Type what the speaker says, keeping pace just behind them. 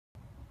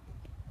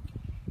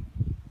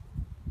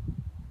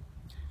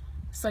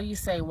So you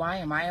say, why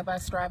am I a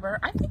bus driver?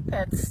 I think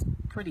that's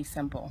pretty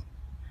simple.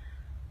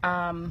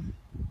 Um,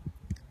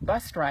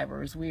 Bus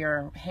drivers, we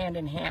are hand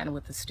in hand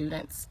with the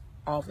students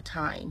all the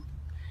time.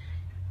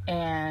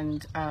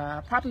 And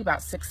probably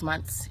about 6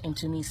 months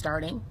into me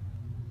starting,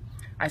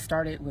 I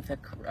started with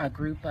a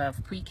group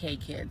of pre-K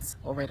kids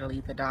over at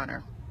Lead the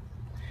Donner.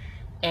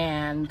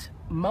 And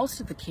most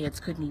of the kids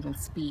couldn't even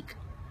speak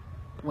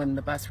when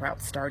the bus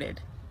route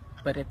started.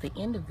 But at the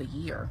end of the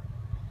year,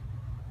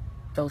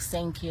 those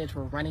same kids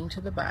were running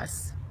to the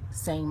bus,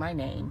 saying my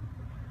name,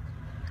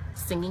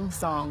 singing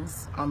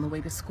songs on the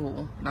way to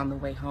school and on the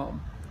way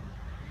home.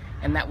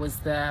 And that was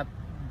the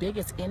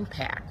biggest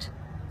impact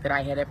that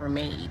I had ever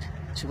made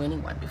to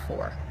anyone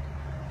before.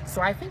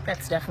 So I think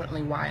that's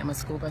definitely why I'm a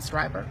school bus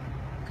driver,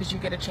 because you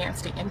get a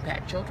chance to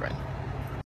impact children.